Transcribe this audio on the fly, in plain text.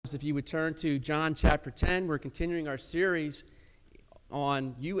Bibles, if you would turn to John chapter 10. We're continuing our series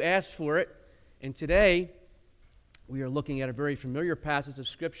on You Asked For It. And today, we are looking at a very familiar passage of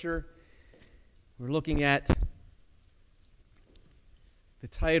Scripture. We're looking at the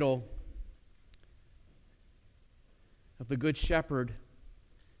title of the Good Shepherd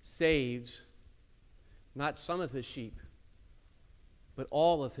saves not some of his sheep, but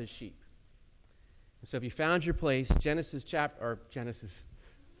all of his sheep. And so if you found your place,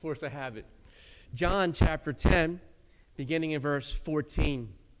 John chapter 10, beginning in verse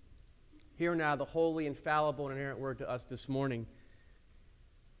 14. Hear now the holy, infallible, and inerrant word to us this morning.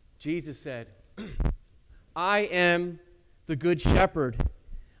 Jesus said, I am the good shepherd.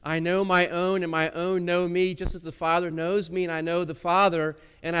 I know my own, and my own know me, just as the Father knows me, and I know the Father,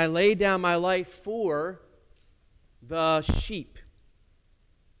 and I lay down my life for the sheep.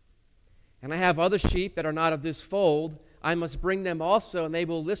 And I have other sheep that are not of this fold. I must bring them also, and they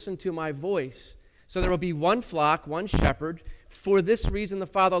will listen to my voice. So there will be one flock, one shepherd. For this reason the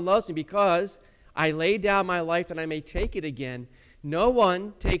Father loves me, because I lay down my life that I may take it again. No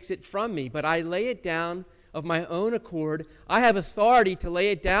one takes it from me, but I lay it down of my own accord. I have authority to lay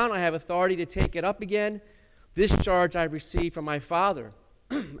it down. I have authority to take it up again. This charge I received from my Father.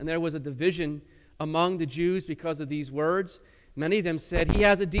 And there was a division among the Jews because of these words. Many of them said, he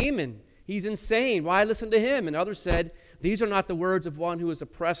has a demon. He's insane. Why listen to him? And others said, these are not the words of one who is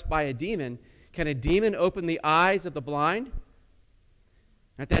oppressed by a demon. Can a demon open the eyes of the blind?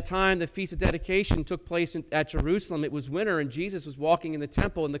 At that time, the Feast of Dedication took place at Jerusalem. It was winter, and Jesus was walking in the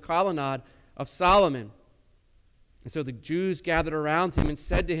temple in the colonnade of Solomon. And so the Jews gathered around him and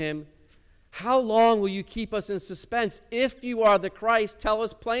said to him, how long will you keep us in suspense? If you are the Christ, tell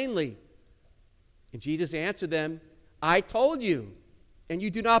us plainly. And Jesus answered them, I told you, and you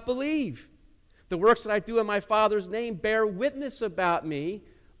do not believe. The works that I do in my Father's name bear witness about me,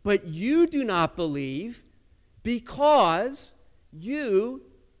 but you do not believe because you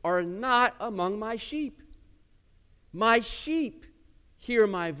are not among my sheep. My sheep hear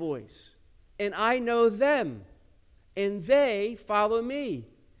my voice, and I know them, and they follow me.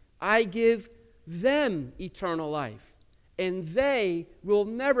 I give them eternal life, and they will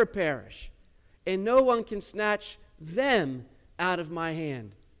never perish, and no one can snatch them out of my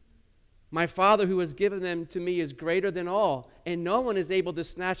hand. My Father who has given them to me is greater than all, and no one is able to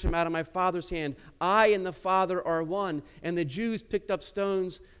snatch them out of my Father's hand. I and the Father are one. And the Jews picked up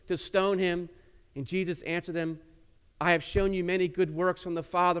stones to stone him, and Jesus answered them, I have shown you many good works from the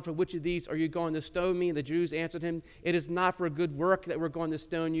Father. For which of these are you going to stone me? And the Jews answered him, it is not for a good work that we're going to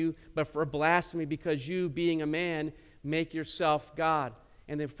stone you, but for blasphemy, because you, being a man, make yourself God.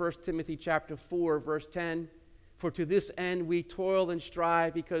 And then 1 Timothy chapter 4, verse 10, for to this end we toil and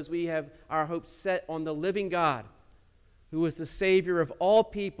strive, because we have our hope set on the living God, who is the Savior of all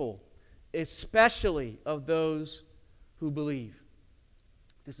people, especially of those who believe.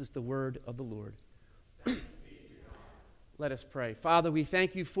 This is the word of the Lord. Let us pray. Father, we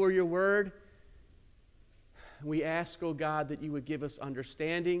thank you for your word. We ask, O God, that you would give us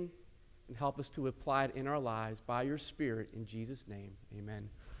understanding and help us to apply it in our lives by your Spirit. In Jesus' name, amen.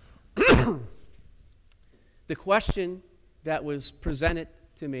 The question that was presented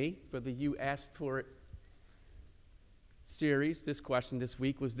to me for the You Asked For It series, this question this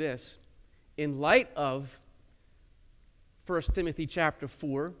week was this. In light of 1 Timothy chapter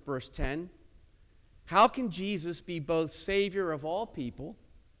 4, verse 10, how can Jesus be both Savior of all people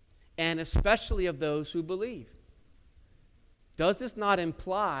and especially of those who believe? Does this not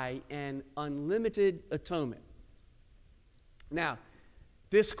imply an unlimited atonement? Now,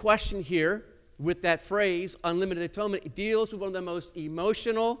 this question here, with that phrase, unlimited atonement, it deals with one of the most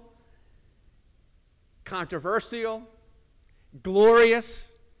emotional, controversial, glorious,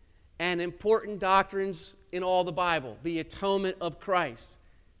 and important doctrines in all the Bible. The atonement of Christ.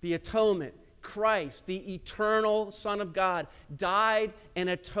 The atonement. Christ, the eternal Son of God, died an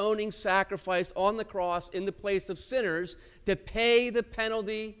atoning sacrifice on the cross in the place of sinners to pay the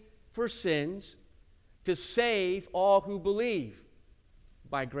penalty for sins, to save all who believe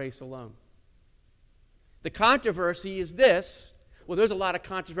by grace alone. The controversy is this. Well, there's a lot of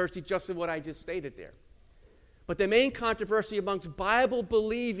controversy just in what I just stated there. But the main controversy amongst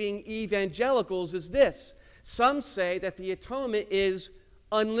Bible-believing evangelicals is this. Some say that the atonement is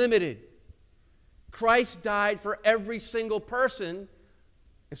unlimited. Christ died for every single person,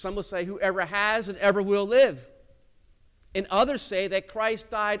 and some will say whoever has and ever will live. And others say that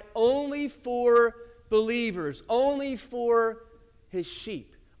Christ died only for believers, only for his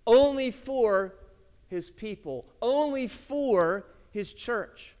sheep, only for his people, only for his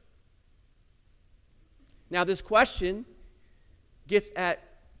church. Now, this question gets at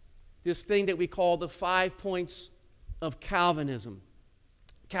this thing that we call the 5 points of Calvinism.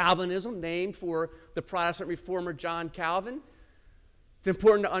 Calvinism, named for the Protestant reformer John Calvin. It's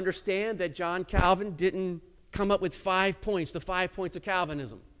important to understand that John Calvin didn't come up with 5 points, the 5 points of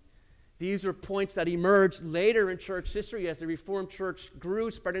Calvinism. These are points that emerged later in church history as the Reformed Church grew,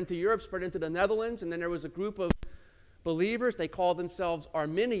 spread into Europe, spread into the Netherlands, and then there was a group of believers. They called themselves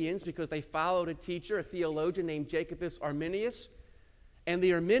Arminians because they followed a teacher, a theologian named Jacobus Arminius. And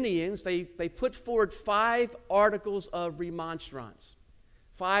the Arminians, they put forward 5 articles of remonstrance,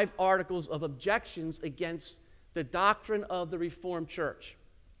 5 articles of objections against the doctrine of the Reformed Church.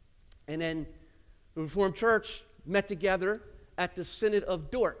 And then the Reformed Church met together at the Synod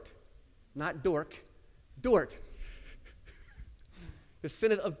of Dort. Not Dork, Dort. The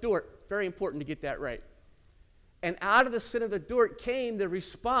Synod of Dort. Very important to get that right. And out of the Synod of Dort came the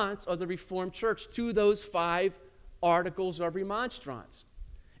response of the Reformed Church to those 5 articles of remonstrance.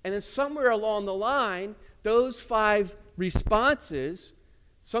 And then somewhere along the line, those 5 responses,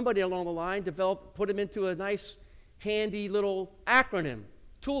 somebody along the line put them into a nice, handy little acronym,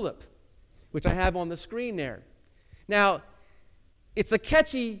 TULIP, which I have on the screen there. Now, it's a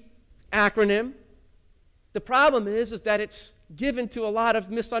catchy acronym. The problem is that it's given to a lot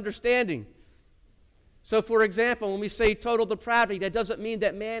of misunderstanding. So, for example, when we say total depravity, that doesn't mean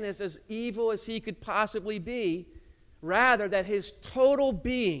that man is as evil as he could possibly be. Rather, that his total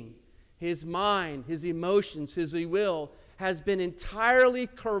being, his mind, his emotions, his will, has been entirely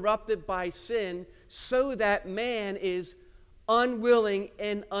corrupted by sin so that man is unwilling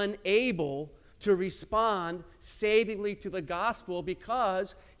and unable to respond savingly to the gospel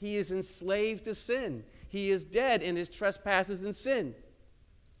because he is enslaved to sin. He is dead in his trespasses and sin.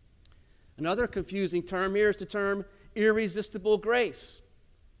 Another confusing term here is the term irresistible grace.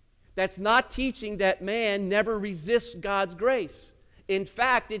 That's not teaching that man never resists God's grace. In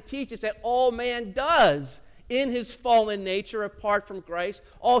fact, it teaches that all man does in his fallen nature apart from Christ,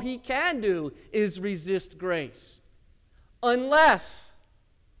 all he can do is resist grace. Unless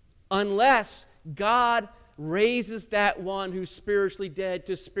God raises that one who's spiritually dead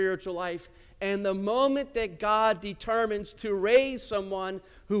to spiritual life. And the moment that God determines to raise someone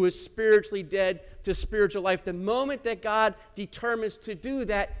who is spiritually dead to spiritual life, the moment that God determines to do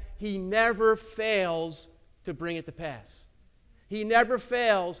that, he never fails to bring it to pass. He never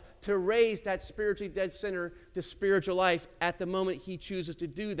fails to raise that spiritually dead sinner to spiritual life at the moment he chooses to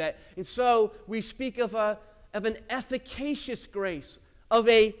do that. And so we speak of an efficacious grace, of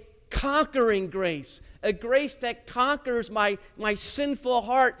a conquering grace, a grace that conquers my sinful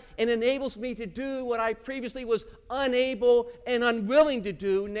heart and enables me to do what I previously was unable and unwilling to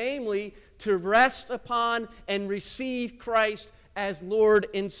do, namely to rest upon and receive Christ as Lord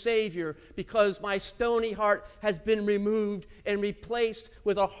and Savior, because my stony heart has been removed and replaced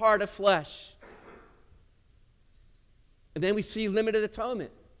with a heart of flesh. And then we see limited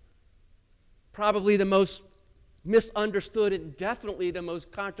atonement, probably the most misunderstood and definitely the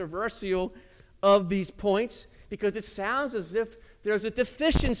most controversial of these points, because it sounds as if there's a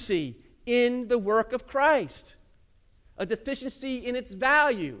deficiency in the work of Christ, a deficiency in its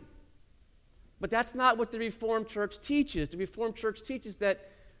value. But that's not what the Reformed Church teaches. The Reformed Church teaches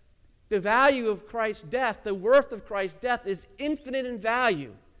that the value of Christ's death, the worth of Christ's death, is infinite in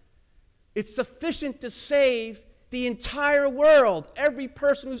value. It's sufficient to save the entire world, every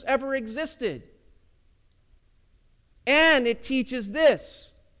person who's ever existed. And it teaches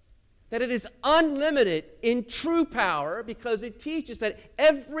this, that it is unlimited in true power, because it teaches that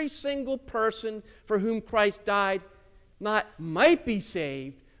every single person for whom Christ died not might be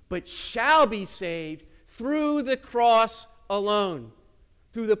saved, but shall be saved through the cross alone,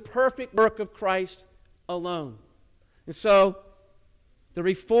 through the perfect work of Christ alone. And so, the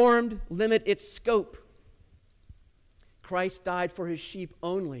Reformed limit its scope. Christ died for his sheep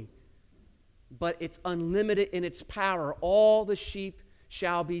only, but it's unlimited in its power. All the sheep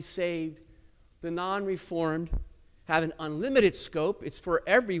shall be saved. The non-Reformed have an unlimited scope. It's for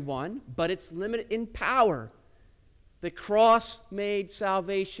everyone, but it's limited in power. The cross made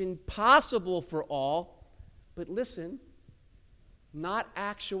salvation possible for all, but listen, not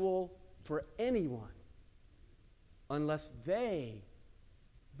actual for anyone unless they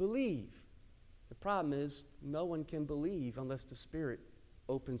believe. The problem is no one can believe unless the Spirit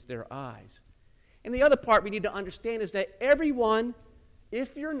opens their eyes. And the other part we need to understand is that everyone,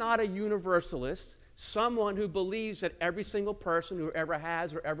 if you're not a universalist, someone who believes that every single person who ever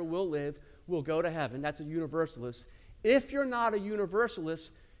has or ever will live will go to heaven, that's a universalist. If you're not a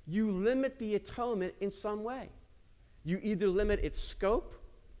universalist, you limit the atonement in some way. You either limit its scope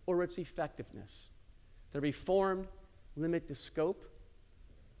or its effectiveness. The Reformed limit the scope.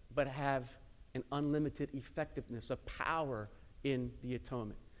 but have an unlimited effectiveness, a power in the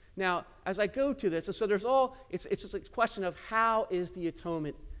atonement. Now, as I go to this, so it's just a question of how is the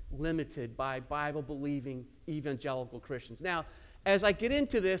atonement limited by Bible-believing evangelical Christians. Now, as I get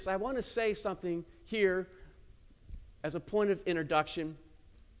into this, I want to say something here as a point of introduction,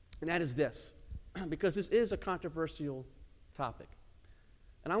 and that is this, because this is a controversial topic.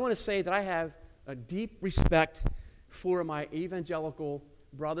 And I want to say that I have a deep respect for my evangelical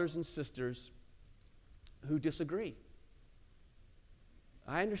brothers and sisters who disagree.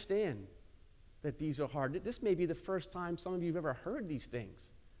 I understand that these are hard. This may be the first time some of you have ever heard these things.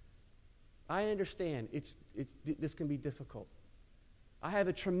 I understand this can be difficult. I have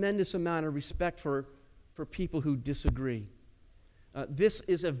a tremendous amount of respect for people who disagree. This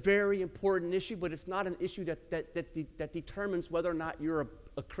is a very important issue, but it's not an issue that determines whether or not you're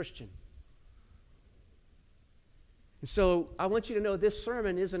a Christian. And so I want you to know this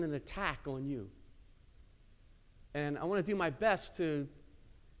sermon isn't an attack on you. And I want to do my best to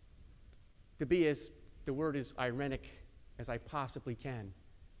be as, the word is ironic, as I possibly can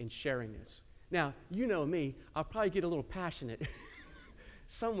in sharing this. Now, you know me, I'll probably get a little passionate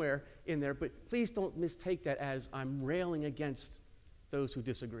somewhere in there, but please don't mistake that as I'm railing against those who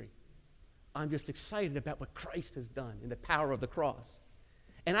disagree. I'm just excited about what Christ has done in the power of the cross.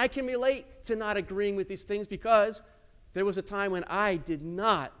 And I can relate to not agreeing with these things because there was a time when I did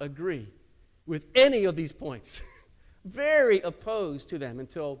not agree with any of these points. Very opposed to them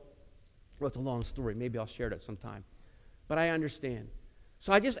until, well, it's a long story. Maybe I'll share that sometime. But I understand.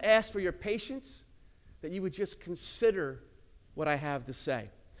 So I just ask for your patience, that you would just consider what I have to say.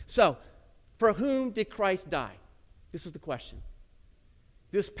 So, for whom did Christ die? This is the question.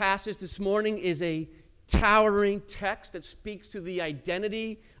 This passage this morning is a towering text that speaks to the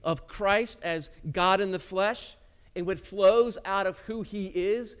identity of Christ as God in the flesh. And what flows out of who he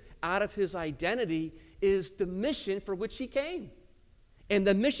is, out of his identity, is the mission for which he came. And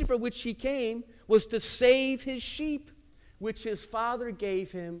the mission for which he came was to save his sheep, which his Father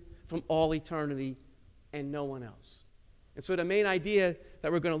gave him from all eternity and no one else. And so the main idea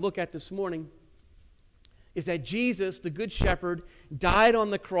that we're going to look at this morning is that Jesus, the Good Shepherd, died on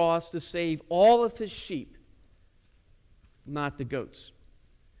the cross to save all of his sheep, not the goats.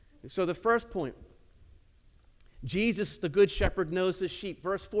 And so the first point, Jesus, the Good Shepherd, knows his sheep.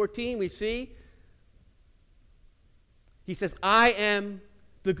 Verse 14, we see, he says, I am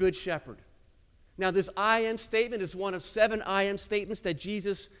the Good Shepherd. Now, this I am statement is one of 7 I am statements that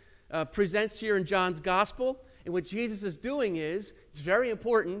Jesus presents here in John's Gospel. And what Jesus is doing is, it's very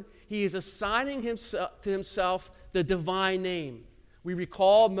important, he is assigning to himself the divine name. We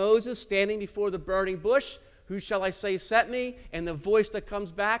recall Moses standing before the burning bush. Who shall I say sent me? And the voice that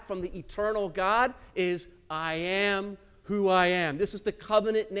comes back from the eternal God is, I am who I am. This is the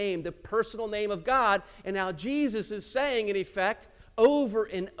covenant name, the personal name of God. And now Jesus is saying, in effect, over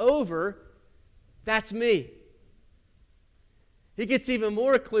and over, that's me. He gets even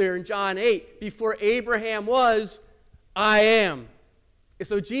more clear in John 8. Before Abraham was, I am. And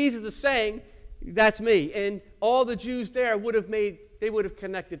so Jesus is saying, that's me. And all the Jews there would have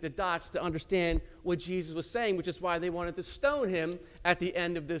connected the dots to understand what Jesus was saying, which is why they wanted to stone him at the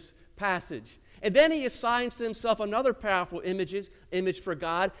end of this passage. And then he assigns to himself another powerful image for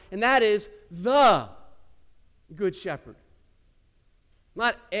God, and that is the Good Shepherd.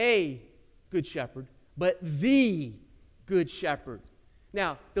 Not a Good Shepherd, but the Good Shepherd.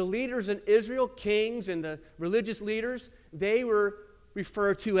 Now, the leaders in Israel, kings and the religious leaders, they were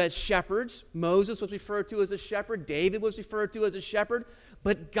referred to as shepherds. Moses was referred to as a shepherd. David was referred to as a shepherd.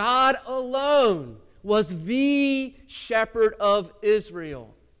 But God alone was the shepherd of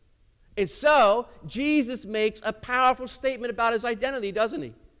Israel. And so, Jesus makes a powerful statement about his identity, doesn't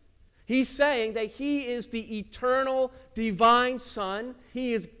he? He's saying that he is the eternal, divine Son.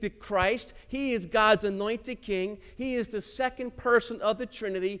 He is the Christ. He is God's anointed King. He is the second person of the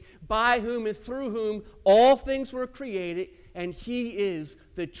Trinity, by whom and through whom all things were created, and he is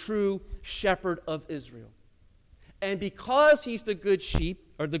the true shepherd of Israel. And because he's the good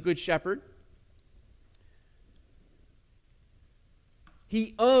sheep, or the good shepherd,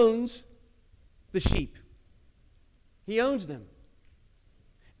 he owns the sheep. He owns them.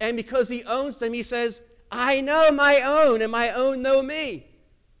 And because he owns them, he says, I know my own, and my own know me.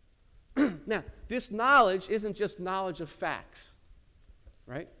 Now, this knowledge isn't just knowledge of facts,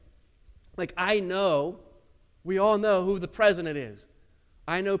 right? Like, I know, we all know who the president is.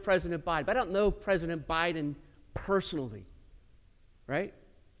 I know President Biden, but I don't know President Biden personally, right?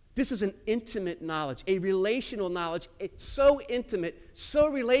 This is an intimate knowledge, a relational knowledge. It's so intimate, so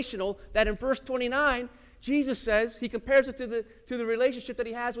relational, that in verse 29, Jesus says, he compares it to the relationship that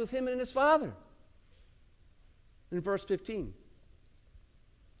he has with him and his Father. In verse 15.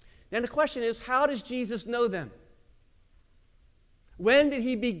 Now the question is, how does Jesus know them? When did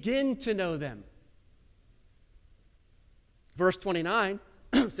he begin to know them? Verse 29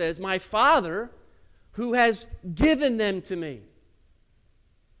 says, my Father who has given them to me.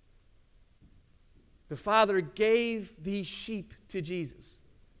 The Father gave these sheep to Jesus.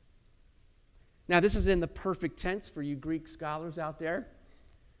 Now, this is in the perfect tense for you Greek scholars out there.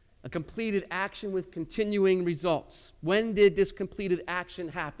 A completed action with continuing results. When did this completed action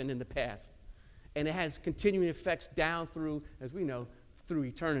happen in the past? And it has continuing effects down through, as we know, through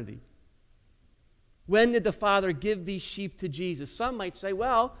eternity. When did the Father give these sheep to Jesus? Some might say,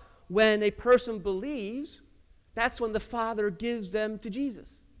 well, when a person believes, that's when the Father gives them to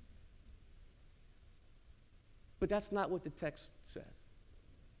Jesus. But that's not what the text says.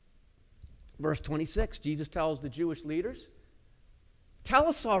 Verse 26, Jesus tells the Jewish leaders, tell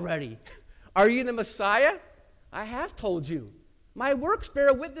us already, are you the Messiah? I have told you. My works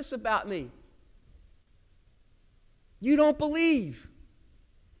bear witness about me. You don't believe.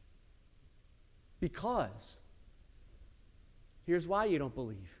 Because, here's why you don't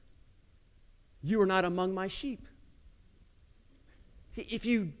believe. You are not among my sheep. If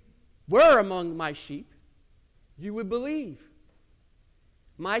you were among my sheep, you would believe.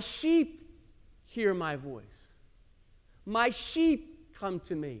 My sheep hear my voice. My sheep come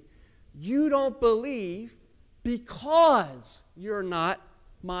to me. You don't believe because you're not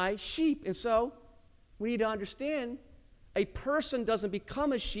my sheep. And so, we need to understand, a person doesn't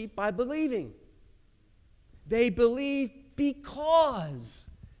become a sheep by believing. They believe because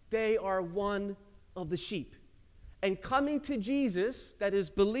they are one of the sheep. And coming to Jesus, that is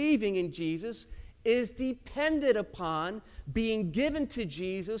believing in Jesus, is dependent upon being given to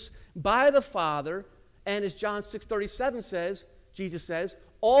Jesus by the Father. And as John 6:37 says, Jesus says,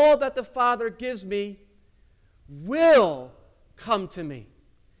 all that the Father gives me will come to me.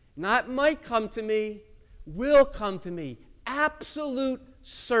 Not might come to me, will come to me. Absolute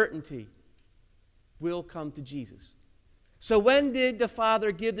certainty will come to Jesus. So when did the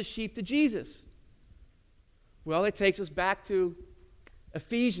Father give the sheep to Jesus? Well, it takes us back to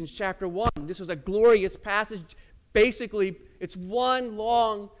Ephesians chapter 1. This is a glorious passage. Basically, it's one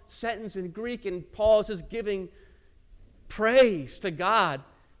long sentence in Greek, and Paul is just giving praise to God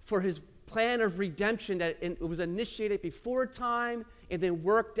for his plan of redemption that it was initiated before time and then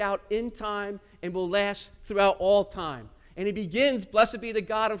worked out in time and will last throughout all time. And he begins, blessed be the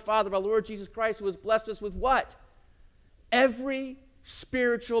God and Father of our Lord Jesus Christ, who has blessed us with what? Every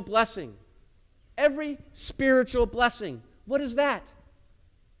spiritual blessing. Every spiritual blessing. What is that?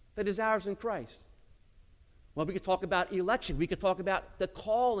 That is ours in Christ. Well, we could talk about election. We could talk about the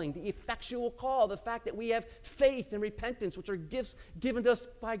calling, the effectual call, the fact that we have faith and repentance, which are gifts given to us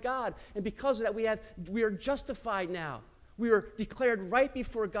by God. And because of that, we are justified now. We are declared right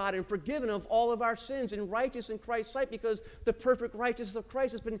before God and forgiven of all of our sins and righteous in Christ's sight because the perfect righteousness of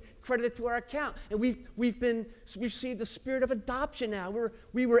Christ has been credited to our account. And we've received the spirit of adoption now.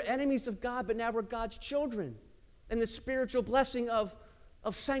 We were enemies of God, but now we're God's children. And the spiritual blessing of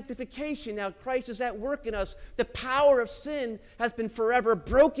sanctification. Now Christ is at work in us. The power of sin has been forever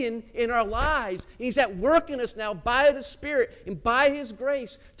broken in our lives. And he's at work in us now by the Spirit and by his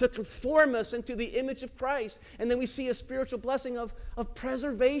grace to conform us into the image of Christ. And then we see a spiritual blessing of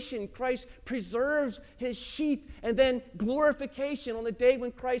preservation. Christ preserves his sheep. And then glorification on the day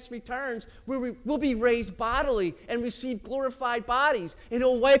when Christ returns, where we'll be raised bodily and receive glorified bodies. And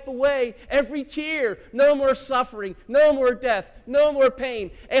he'll wipe away every tear. No more suffering, no more death, no more pain.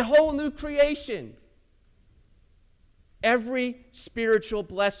 A whole new creation. Every spiritual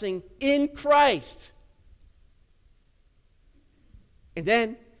blessing in Christ. And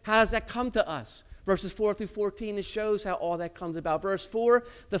then, how does that come to us? Verses 4 through 14, it shows how all that comes about. Verse 4,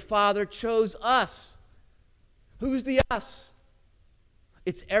 the Father chose us. Who's the us?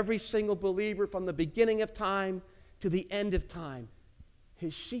 It's every single believer from the beginning of time to the end of time.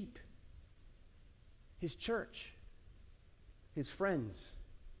 His sheep. His church. His friends.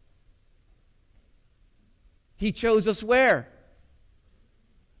 He chose us where?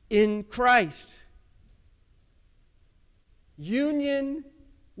 In Christ. Union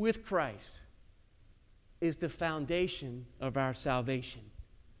with Christ is the foundation of our salvation.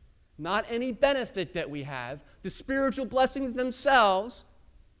 Not any benefit that we have. The spiritual blessings themselves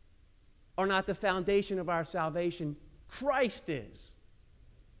are not the foundation of our salvation. Christ is.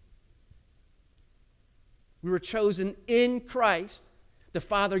 We were chosen in Christ. The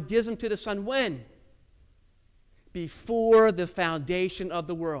Father gives them to the Son when? Before the foundation of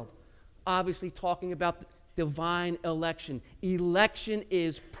the world. obviously talking about divine election. Election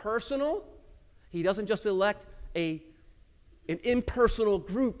is personal. He doesn't just elect an impersonal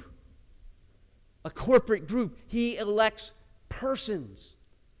group, a corporate group. He elects persons.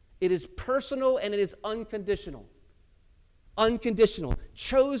 It is personal and it is unconditional. Unconditional.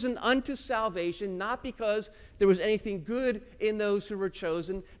 Chosen unto salvation, not because there was anything good in those who were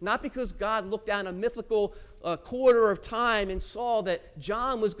chosen, not because God looked down a mythical quarter of time and saw that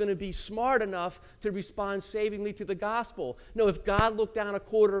John was going to be smart enough to respond savingly to the gospel. No, if God looked down a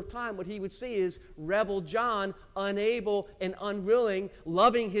quarter of time, what he would see is rebel John, unable and unwilling,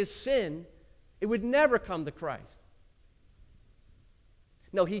 loving his sin. It would never come to Christ.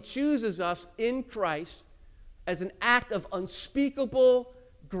 No, he chooses us in Christ as an act of unspeakable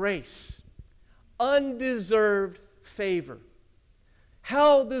grace, undeserved favor,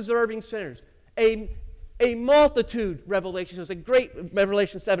 hell-deserving sinners, a multitude, Revelation says,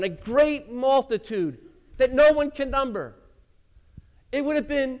 Revelation 7, a great multitude that no one can number. It would have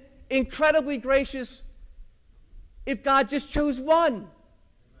been incredibly gracious if God just chose one,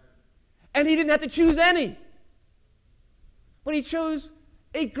 and he didn't have to choose any. But he chose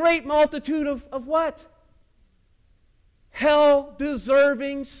a great multitude of what?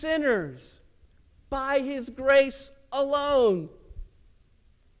 Hell-deserving sinners by his grace alone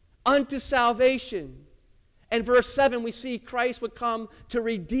unto salvation. And verse 7, we see Christ would come to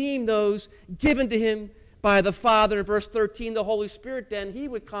redeem those given to him by the Father. In verse 13, the Holy Spirit then, he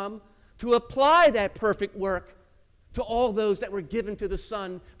would come to apply that perfect work to all those that were given to the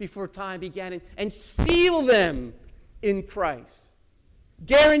Son before time began and seal them in Christ,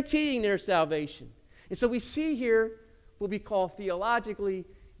 guaranteeing their salvation. And so we see here what we call theologically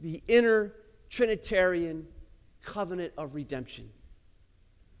the inner Trinitarian covenant of redemption.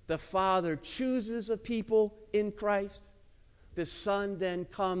 The Father chooses a people in Christ. The Son then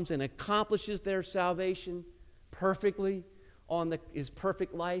comes and accomplishes their salvation perfectly on his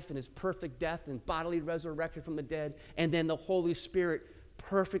perfect life and his perfect death and bodily resurrection from the dead. And then the Holy Spirit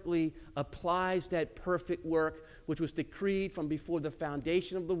perfectly applies that perfect work which was decreed from before the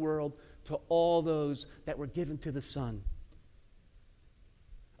foundation of the world to all those that were given to the Son.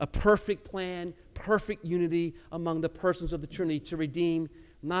 A perfect plan, perfect unity among the persons of the Trinity to redeem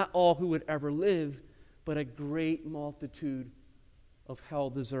not all who would ever live, but a great multitude of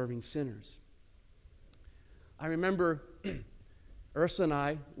hell-deserving sinners. I remember Ursula and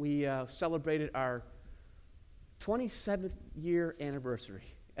I, we celebrated our 27th year anniversary.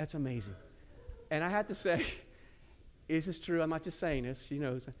 That's amazing. And I have to say, this is true. I'm not just saying this. She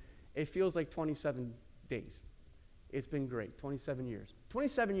knows. It feels like 27 days. It's been great. 27 years.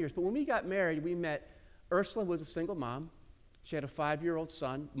 27 years. But when we got married, we met. Ursula was a single mom. She had a 5-year-old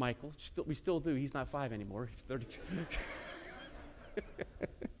son, Michael. We still do. He's not 5 anymore. He's 32.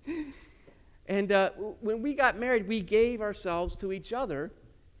 And when we got married, we gave ourselves to each other.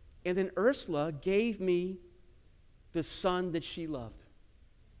 And then Ursula gave me the son that she loved.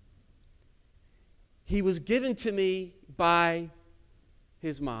 He was given to me by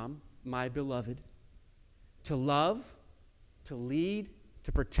his mom, my beloved, to love, to lead,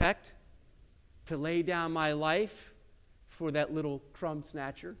 to protect, to lay down my life for that little crumb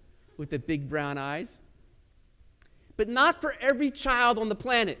snatcher with the big brown eyes. But not for every child on the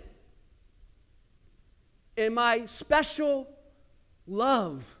planet. And my special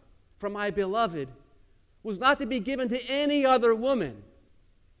love for my beloved was not to be given to any other woman.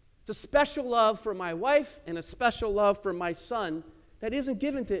 It's a special love for my wife and a special love for my son that isn't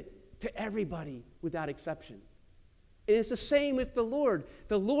given to everybody without exception. And it's the same with the Lord.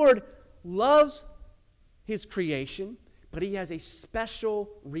 The Lord loves his creation, but he has a special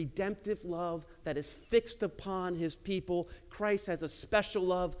redemptive love that is fixed upon his people. Christ has a special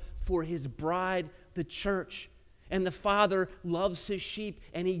love for his bride, the church. And the Father loves his sheep,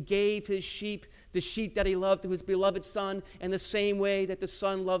 and he gave his sheep, the sheep that he loved, to his beloved Son. And the same way that the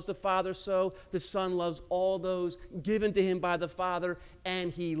Son loves the Father, so the Son loves all those given to him by the Father,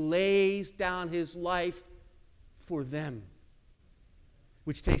 and he lays down his life for them.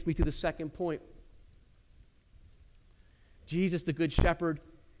 Which takes me to the second point. Jesus, the Good Shepherd,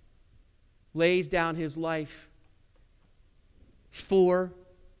 lays down his life for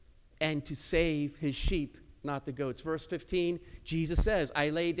and to save his sheep, not the goats. Verse 15, Jesus says, I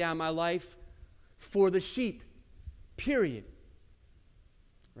lay down my life for the sheep, period.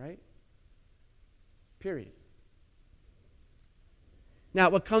 Right? Period. Now,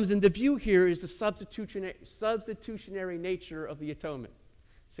 what comes into view here is the substitutionary nature of the atonement.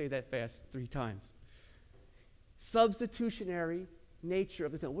 Say that fast 3 times. Substitutionary nature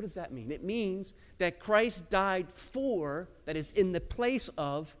of the atonement. What does that mean? It means that Christ died for, that is in the place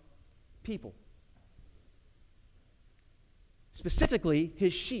of, people. Specifically,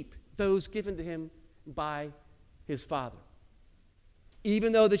 his sheep, those given to him by his Father.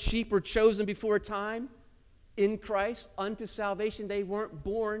 Even though the sheep were chosen before time in Christ unto salvation, they weren't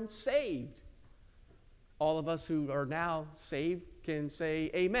born saved. All of us who are now saved can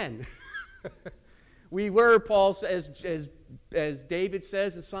say amen. We were, Paul says, as David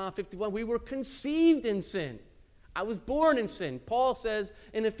says in Psalm 51, we were conceived in sin. I was born in sin. Paul says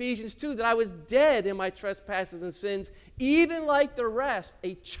in Ephesians 2 that I was dead in my trespasses and sins, even like the rest,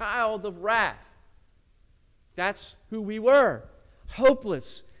 a child of wrath. That's who we were.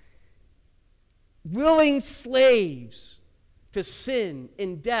 Hopeless, willing slaves to sin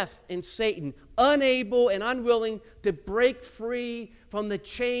and death and Satan, unable and unwilling to break free from the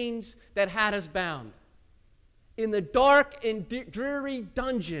chains that had us bound. In the dark and dreary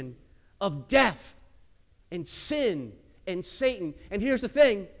dungeon of death and sin and Satan. And here's the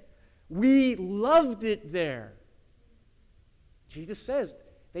thing, we loved it there. Jesus says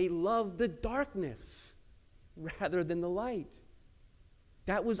they loved the darkness rather than the light.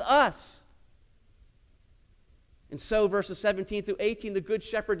 That was us. And so, verses 17 through 18, the Good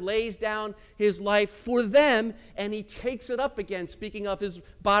Shepherd lays down his life for them, and he takes it up again, speaking of his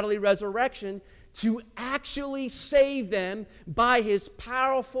bodily resurrection, to actually save them by his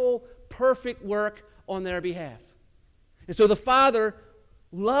powerful, perfect work on their behalf. And so the Father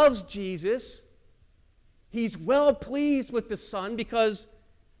loves Jesus. He's well pleased with the Son because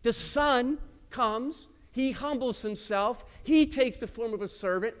the Son comes, he humbles himself, he takes the form of a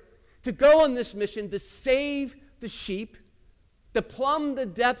servant to go on this mission to save the sheep, to plumb the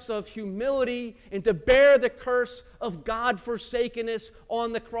depths of humility and to bear the curse of God-forsakenness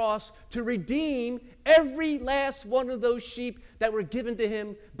on the cross, to redeem every last one of those sheep that were given to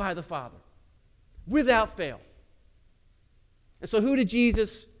him by the Father, without fail. And so who did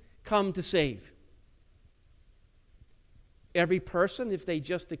Jesus come to save? Every person, if they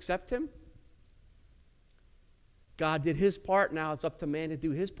just accept him. God did his part, now it's up to man to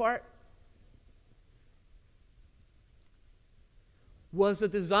do his part. Was the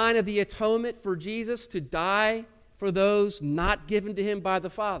design of the atonement for Jesus to die for those not given to him by the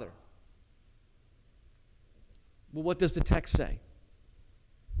Father? Well, what does the text say?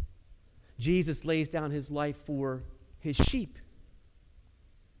 Jesus lays down his life for his sheep.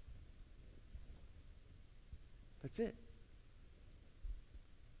 That's it.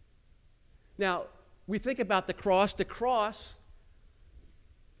 Now, we think about the cross. The cross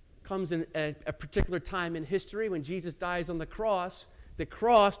comes in a particular time in history when Jesus dies on the cross. The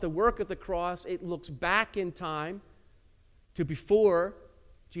cross, the work of the cross, it looks back in time to before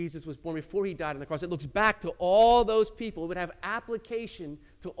Jesus was born, before he died on the cross. It looks back to all those people. It would have application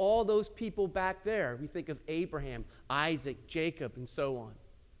to all those people back there. We think of Abraham, Isaac, Jacob, and so on.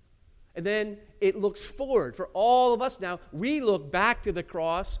 And then it looks forward for all of us now. We look back to the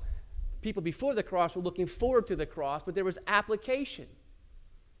cross. People before the cross were looking forward to the cross, but there was application.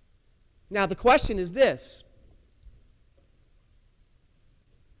 Now, the question is this.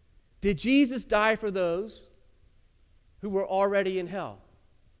 Did Jesus die for those who were already in hell?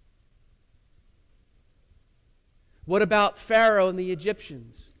 What about Pharaoh and the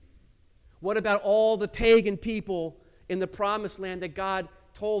Egyptians? What about all the pagan people in the promised land that God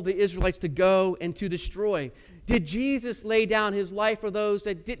told the Israelites to go and to destroy? Did Jesus lay down his life for those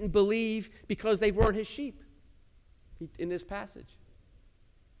that didn't believe because they weren't his sheep in this passage?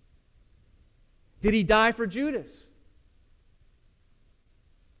 Did he die for Judas?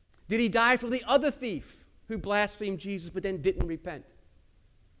 Did he die for the other thief who blasphemed Jesus but then didn't repent?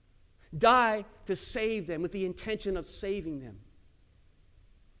 Die to save them with the intention of saving them.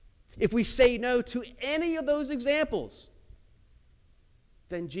 If we say no to any of those examples,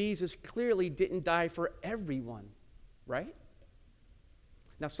 then Jesus clearly didn't die for everyone, right?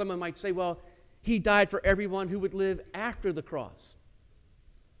 Now, someone might say, well, he died for everyone who would live after the cross.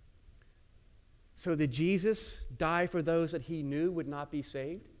 So did Jesus die for those that he knew would not be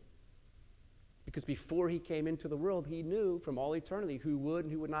saved? Because before he came into the world, he knew from all eternity who would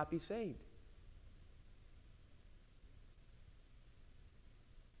and who would not be saved.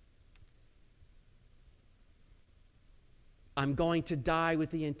 I'm going to die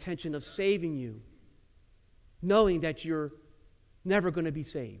with the intention of saving you, knowing that you're never going to be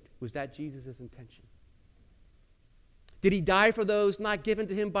saved. Was that Jesus' intention? Did he die for those not given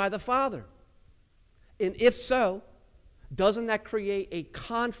to him by the Father? And if so, doesn't that create a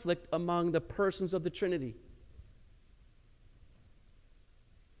conflict among the persons of the Trinity?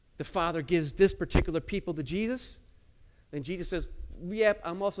 The Father gives this particular people to Jesus, and Jesus says, yep,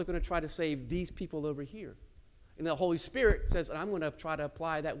 I'm also going to try to save these people over here. And the Holy Spirit says, I'm going to try to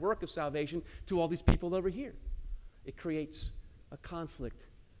apply that work of salvation to all these people over here. It creates a conflict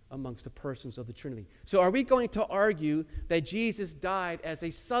amongst the persons of the Trinity. So are we going to argue that Jesus died as a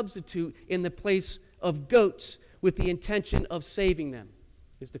substitute in the place of goats with the intention of saving them?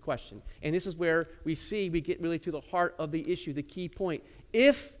 Is the question. And this is where we get really to the heart of the issue, the key point.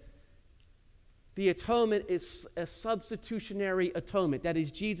 If the atonement is a substitutionary atonement, that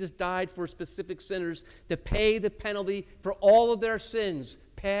is, Jesus died for specific sinners to pay the penalty for all of their sins,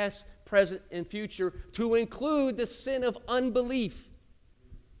 past, present, and future, to include the sin of unbelief,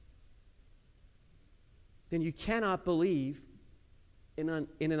 then you cannot believe in an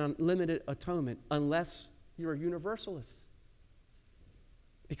unlimited atonement unless you're a universalist.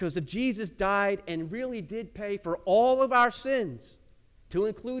 Because if Jesus died and really did pay for all of our sins, to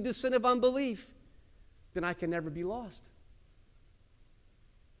include the sin of unbelief, then I can never be lost.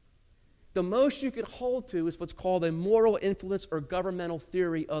 The most you could hold to is what's called a moral influence or governmental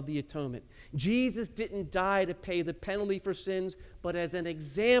theory of the atonement. Jesus didn't die to pay the penalty for sins, but as an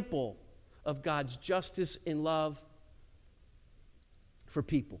example of God's justice and love for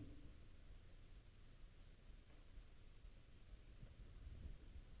people.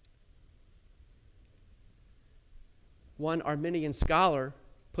 One Arminian scholar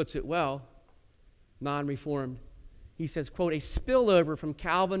puts it well, non-reformed. He says, quote, a spillover from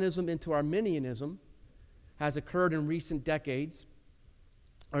Calvinism into Arminianism has occurred in recent decades.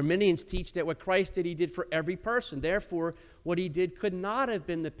 Arminians teach that what Christ did, he did for every person. Therefore, what he did could not have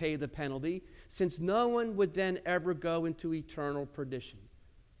been to pay the penalty, since no one would then ever go into eternal perdition.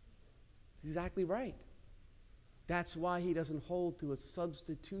 He's exactly right. That's why he doesn't hold to a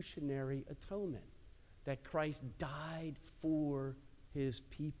substitutionary atonement, that Christ died for his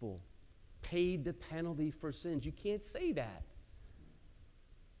people, paid the penalty for sins. You can't say that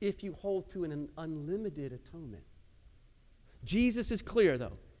if you hold to an unlimited atonement. Jesus is clear,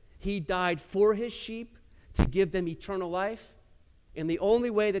 though. He died for his sheep to give them eternal life, and the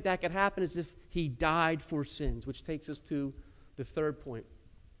only way that that could happen is if he died for sins, which takes us to the third point.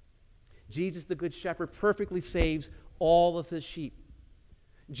 Jesus, the Good Shepherd, perfectly saves all of his sheep.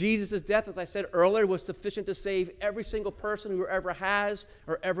 Jesus' death, as I said earlier, was sufficient to save every single person who ever has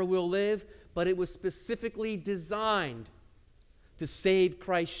or ever will live, but it was specifically designed to save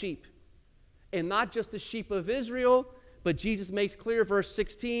Christ's sheep. And not just the sheep of Israel, but Jesus makes clear, verse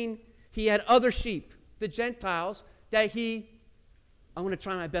 16, he had other sheep, the Gentiles, that I'm going to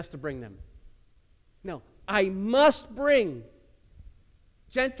try my best to bring them. No, I must bring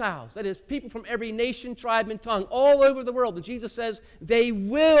Gentiles, that is, people from every nation, tribe, and tongue, all over the world. And Jesus says they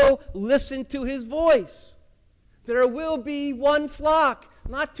will listen to his voice. There will be one flock,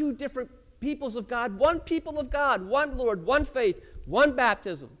 not two different peoples of God, one people of God, one Lord, one faith, one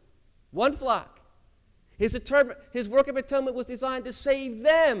baptism, one flock. His work of atonement was designed to save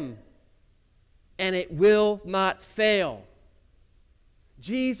them, and it will not fail.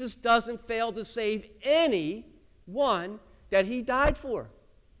 Jesus doesn't fail to save anyone that he died for.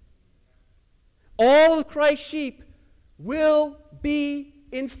 All of Christ's sheep will be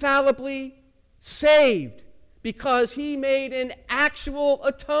infallibly saved because he made an actual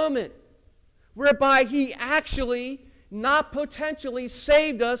atonement whereby he actually, not potentially,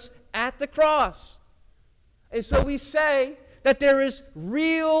 saved us at the cross. And so we say that there is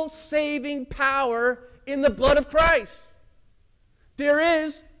real saving power in the blood of Christ. There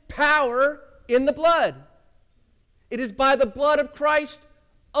is power in the blood. It is by the blood of Christ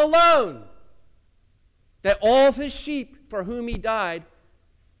alone that all of his sheep for whom he died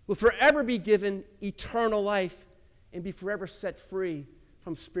will forever be given eternal life and be forever set free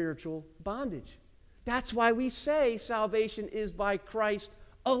from spiritual bondage. That's why we say salvation is by Christ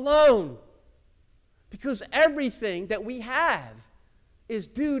alone. Because everything that we have is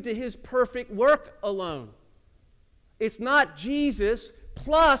due to his perfect work alone. It's not Jesus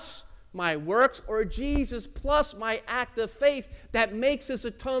plus my works or Jesus plus my act of faith that makes his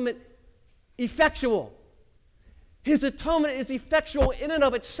atonement effectual. His atonement is effectual in and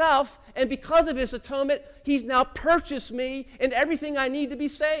of itself, and because of his atonement, he's now purchased me and everything I need to be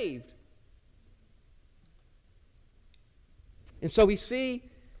saved. And so we see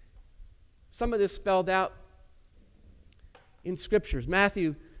some of this spelled out in Scriptures.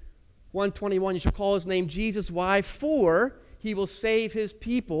 Matthew 1:21, you shall call his name Jesus. Why? For he will save his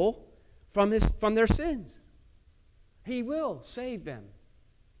people from their sins. He will save them.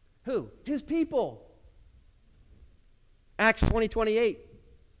 Who? His people. Acts 20:28.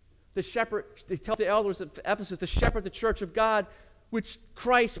 The shepherd, he tells the elders of Ephesus to shepherd the church of God, which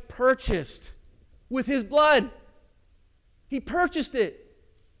Christ purchased with his blood. He purchased it.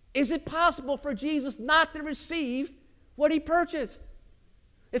 Is it possible for Jesus not to receive what he purchased?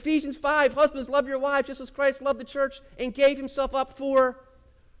 Ephesians 5, husbands, love your wives just as Christ loved the church and gave himself up for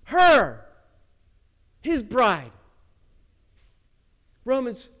her, his bride.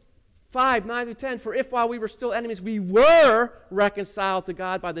 Romans 5, 9 through 10, for if while we were still enemies, we were reconciled to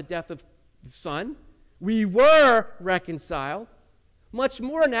God by the death of the Son, we were reconciled, much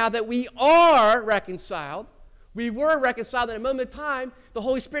more now that we are reconciled. We were reconciled in a moment of time. The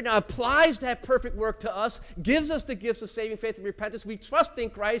Holy Spirit now applies that perfect work to us, gives us the gifts of saving faith and repentance. We trust in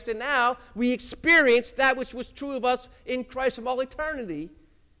Christ, and now we experience that which was true of us in Christ from all eternity.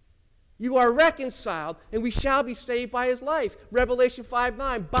 You are reconciled, and we shall be saved by his life. Revelation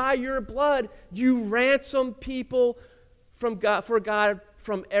 5:9, by your blood you ransom people for God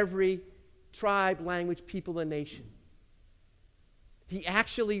from every tribe, language, people, and nation. He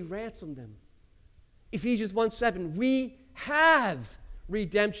actually ransomed them. Ephesians 1:7, we have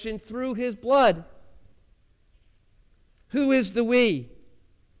redemption through his blood. Who is the we?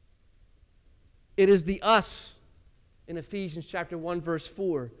 It is the us in Ephesians chapter 1, verse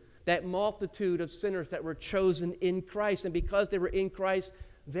 4. That multitude of sinners that were chosen in Christ. And because they were in Christ,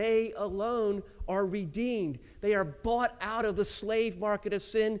 they alone are redeemed. They are bought out of the slave market of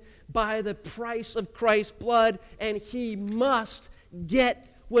sin by the price of Christ's blood. And he must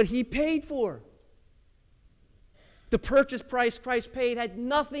get what he paid for. The purchase price Christ paid had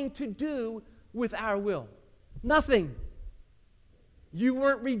nothing to do with our will. Nothing. You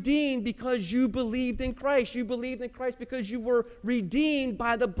weren't redeemed because you believed in Christ. You believed in Christ because you were redeemed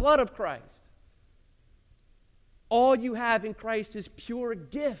by the blood of Christ. All you have in Christ is pure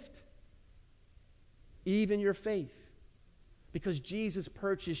gift, even your faith, because Jesus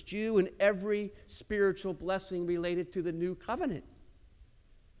purchased you and every spiritual blessing related to the new covenant.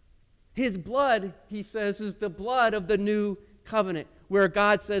 His blood, he says, is the blood of the new covenant, where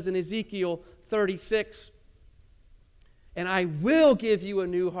God says in Ezekiel 36, and I will give you a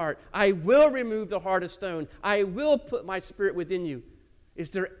new heart. I will remove the heart of stone. I will put my spirit within you. Is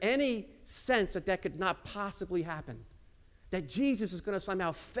there any sense that that could not possibly happen? That Jesus is going to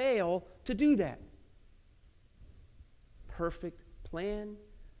somehow fail to do that? Perfect plan,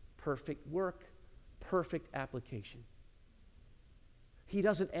 perfect work, perfect application. He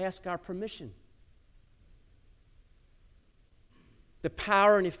doesn't ask our permission. The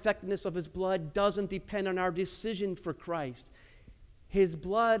power and effectiveness of his blood doesn't depend on our decision for Christ. His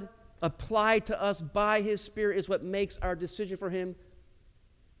blood applied to us by his Spirit is what makes our decision for him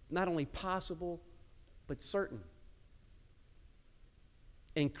not only possible, but certain.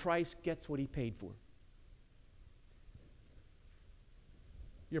 And Christ gets what he paid for.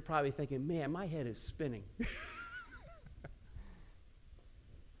 You're probably thinking, man, my head is spinning.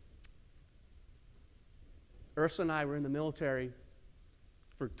 Ursula and I were in the military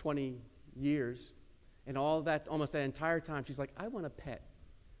for 20 years, and almost that entire time, she's like, I want a pet.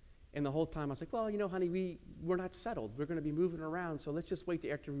 And the whole time I was like, well, you know, honey, we're not settled. We're going to be moving around, so let's just wait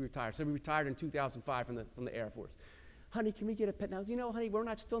after we retire. So we retired in 2005 from the Air Force. Honey, can we get a pet now? You know, honey, we're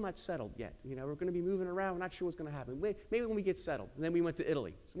still not settled yet. You know, we're going to be moving around. We're not sure what's going to happen. Maybe when we get settled. And then we went to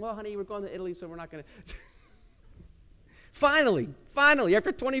Italy. So, well, honey, we're going to Italy, so we're not going to. Finally,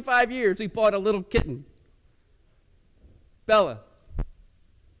 after 25 years, we bought a little kitten. Bella.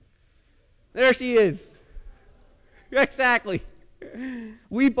 There she is. Exactly.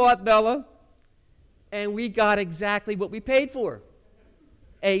 We bought Bella, and we got exactly what we paid for.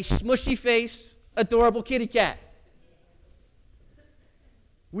 A smushy-faced, adorable kitty cat.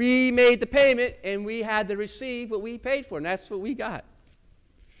 We made the payment, and we had to receive what we paid for, and that's what we got.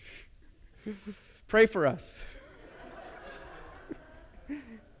 Pray for us.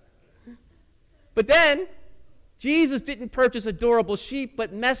 But then, Jesus didn't purchase adorable sheep,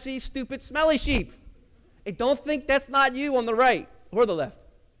 but messy, stupid, smelly sheep. And don't think that's not you on the right or the left.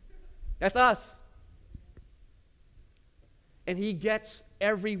 That's us. And he gets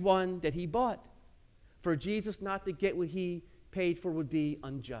everyone that he bought. For Jesus not to get what he paid for would be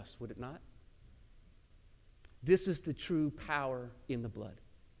unjust, would it not? This is the true power in the blood.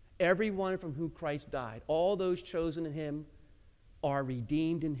 Everyone from whom Christ died, all those chosen in him, are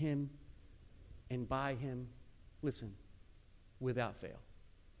redeemed in him and by him. Listen, without fail.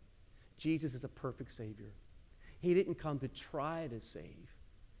 Jesus is a perfect Savior. He didn't come to try to save.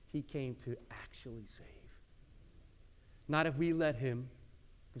 He came to actually save. Not if we let him,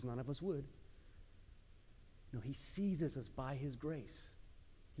 because none of us would. No, he seizes us by his grace.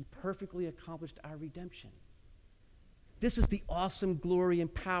 He perfectly accomplished our redemption. This is the awesome glory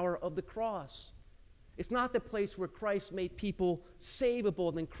and power of the cross. It's not the place where Christ made people savable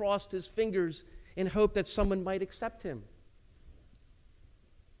and then crossed his fingers in hope that someone might accept him.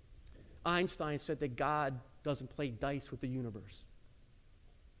 Einstein said that God doesn't play dice with the universe.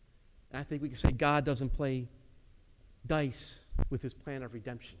 And I think we can say God doesn't play dice with his plan of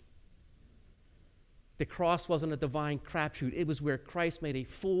redemption. The cross wasn't a divine crapshoot. It was where Christ made a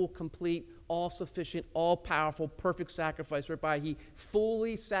full, complete, all-sufficient, all-powerful, perfect sacrifice whereby he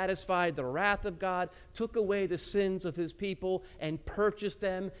fully satisfied the wrath of God, took away the sins of his people, and purchased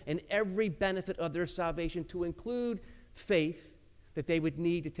them and every benefit of their salvation to include faith that they would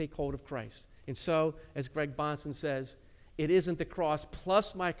need to take hold of Christ. And so, as Greg Bonson says, it isn't the cross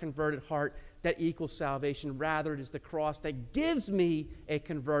plus my converted heart that equals salvation. Rather, it is the cross that gives me a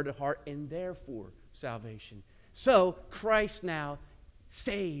converted heart and therefore salvation. So, Christ now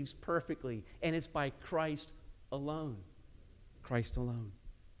saves perfectly, and it's by Christ alone. Christ alone.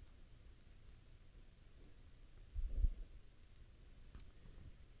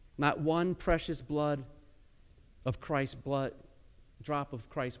 Not one precious blood of Christ's blood, drop of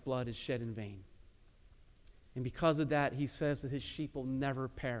Christ's blood is shed in vain. And because of that, he says that his sheep will never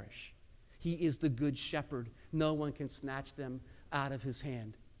perish. He is the good shepherd. No one can snatch them out of his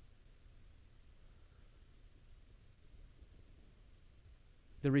hand.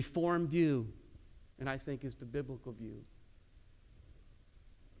 The Reformed view, and I think is the biblical view,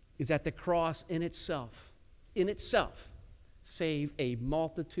 is that the cross in itself, saved a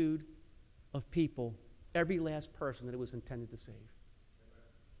multitude of people, every last person that it was intended to save.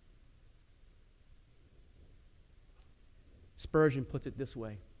 Spurgeon puts it this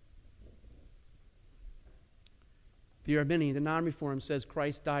way. The Arminian, the non-reformed, says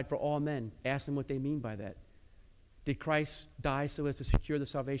Christ died for all men. Ask them what they mean by that. Did Christ die so as to secure the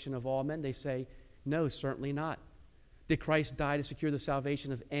salvation of all men? They say, no, certainly not. Did Christ die to secure the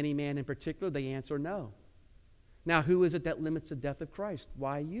salvation of any man in particular? They answer, no. Now, who is it that limits the death of Christ?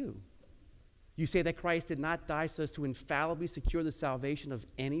 Why you? You say that Christ did not die so as to infallibly secure the salvation of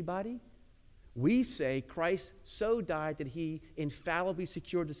anybody? We say Christ so died that he infallibly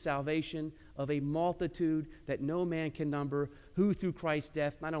secured the salvation of a multitude that no man can number, who through Christ's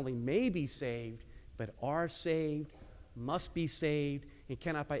death not only may be saved, but are saved, must be saved, and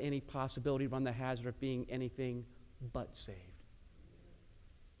cannot by any possibility run the hazard of being anything but saved.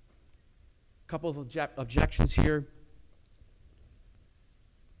 A couple of objections here.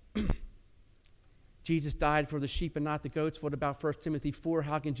 Jesus died for the sheep and not the goats. What about 1 Timothy 4?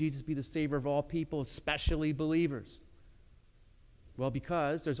 How can Jesus be the Savior of all people, especially believers? Well,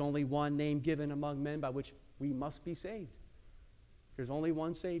 because there's only one name given among men by which we must be saved. There's only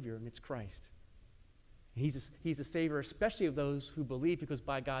one Savior, and it's Christ. He's a Savior especially of those who believe, because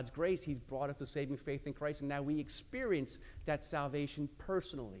by God's grace, he's brought us to saving faith in Christ, and now we experience that salvation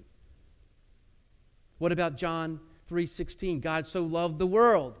personally. What about John 3:16? God so loved the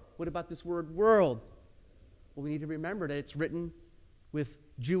world. What about this word world? Well, we need to remember that it's written with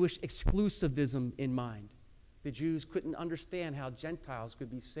Jewish exclusivism in mind. The Jews couldn't understand how Gentiles could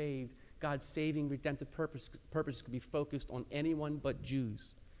be saved. God's saving redemptive purposes could be focused on anyone but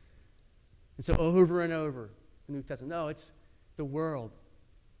Jews. And so over and over, the New Testament, no, it's the world.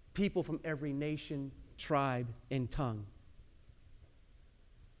 People from every nation, tribe, and tongue.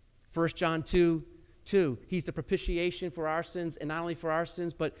 1 John 2:2, he's the propitiation for our sins, and not only for our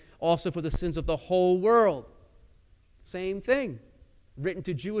sins, but also for the sins of the whole world. Same thing. Written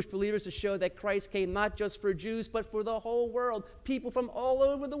to Jewish believers to show that Christ came not just for Jews, but for the whole world, people from all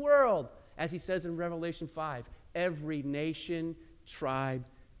over the world. As he says in Revelation 5, every nation, tribe,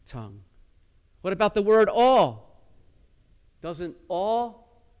 tongue. What about the word all? Doesn't all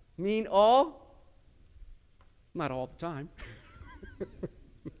mean all? Not all the time.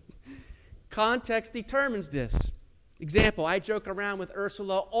 Context determines this. Example, I joke around with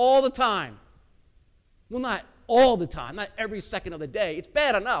Ursula all the time. Well, not all the time, not every second of the day. It's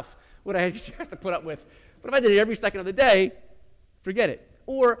bad enough what I have to put up with. But if I did it every second of the day, forget it.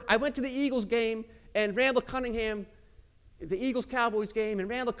 Or I went to the Eagles game, and Randall Cunningham, the Eagles-Cowboys game, and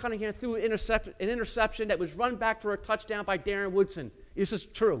Randall Cunningham threw an interception that was run back for a touchdown by Darren Woodson. This is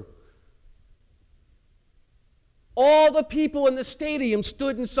true. All the people in the stadium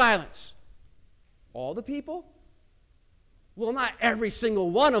stood in silence. All the people? Well, not every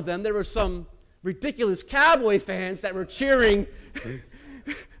single one of them. There were some ridiculous Cowboy fans that were cheering.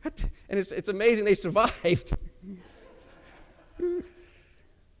 And it's amazing they survived.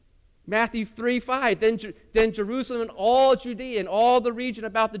 Matthew 3:5, then Jerusalem and all Judea and all the region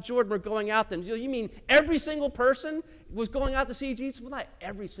about the Jordan were going out to them. You mean every single person was going out to see Jesus? Well, not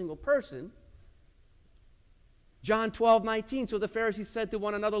every single person. John 12:19, so the Pharisees said to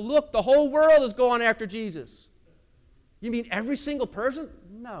one another, look, the whole world is going after Jesus. You mean every single person?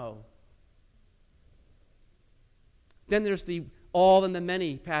 No. Then there's the all in the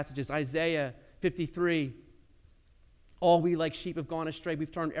many passages. Isaiah 53. All we like sheep have gone astray.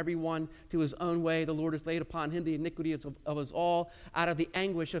 We've turned everyone to his own way. The Lord has laid upon him the iniquity of us all. Out of the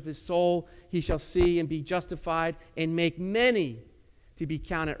anguish of his soul he shall see and be justified, and make many to be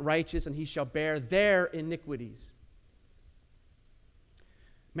counted righteous, and he shall bear their iniquities.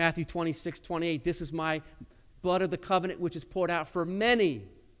 Matthew 26:28. This is my blood of the covenant, which is poured out for many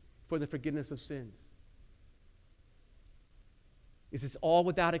for the forgiveness of sins. Is this all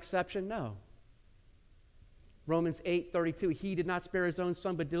without exception? No. Romans 8:32, he did not spare his own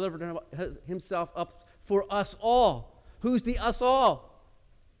son, but delivered himself up for us all. Who's the us all?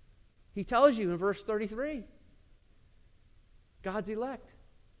 He tells you in verse 33. God's elect.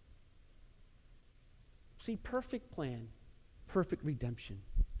 See, perfect plan, perfect redemption.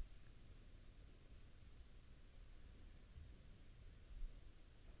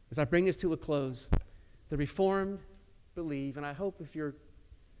 As I bring this to a close, the Reformed believe, and I hope if you're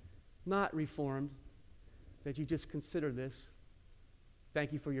not Reformed, that you just consider this.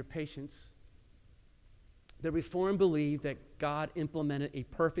 Thank you for your patience. The Reformed believe that God implemented a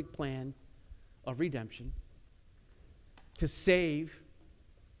perfect plan of redemption to save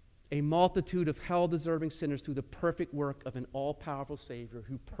a multitude of hell-deserving sinners through the perfect work of an all-powerful Savior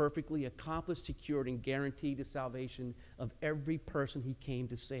who perfectly accomplished, secured, and guaranteed the salvation of every person he came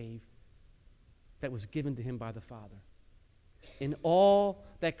to save that was given to him by the Father. And all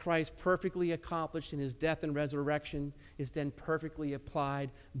that Christ perfectly accomplished in his death and resurrection is then perfectly applied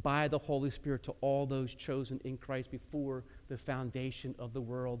by the Holy Spirit to all those chosen in Christ before the foundation of the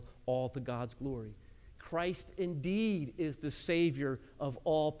world, all to God's glory. Christ indeed is the Savior of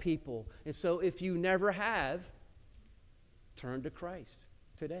all people. And so if you never have, turn to Christ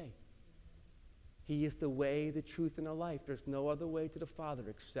today. He is the way, the truth, and the life. There's no other way to the Father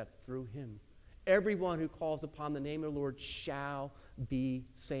except through him. Everyone who calls upon the name of the Lord shall be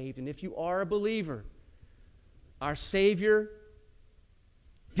saved. And if you are a believer, our Savior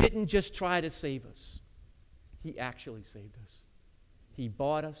didn't just try to save us. He actually saved us. He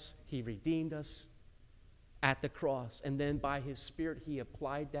bought us. He redeemed us at the cross. And then by his Spirit, he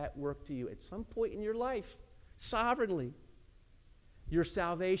applied that work to you at some point in your life, sovereignly. Your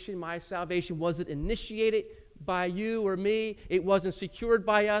salvation, my salvation, wasn't initiated by you or me. It wasn't secured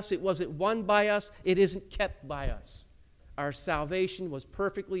by us. It wasn't won by us. It isn't kept by us. Our salvation was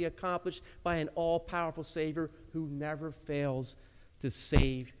perfectly accomplished by an all-powerful Savior who never fails to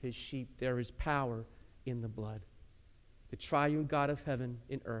save his sheep. There is power in the blood. The triune God of heaven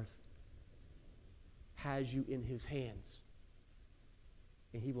and earth has you in his hands,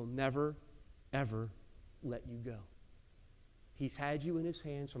 and he will never, ever let you go. He's had you in his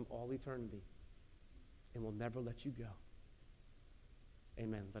hands from all eternity and will never let you go.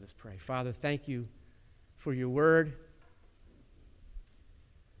 Amen. Let us pray. Father, thank you for your word.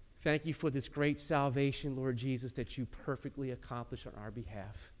 Thank you for this great salvation, Lord Jesus, that you perfectly accomplished on our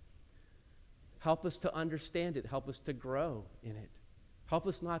behalf. Help us to understand it. Help us to grow in it. Help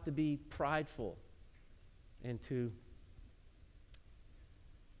us not to be prideful and to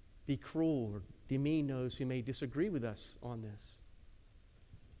be cruel or demean those who may disagree with us on this.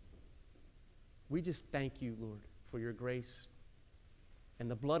 We just thank you, Lord, for your grace and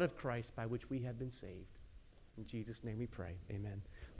the blood of Christ by which we have been saved. In Jesus' name we pray. Amen.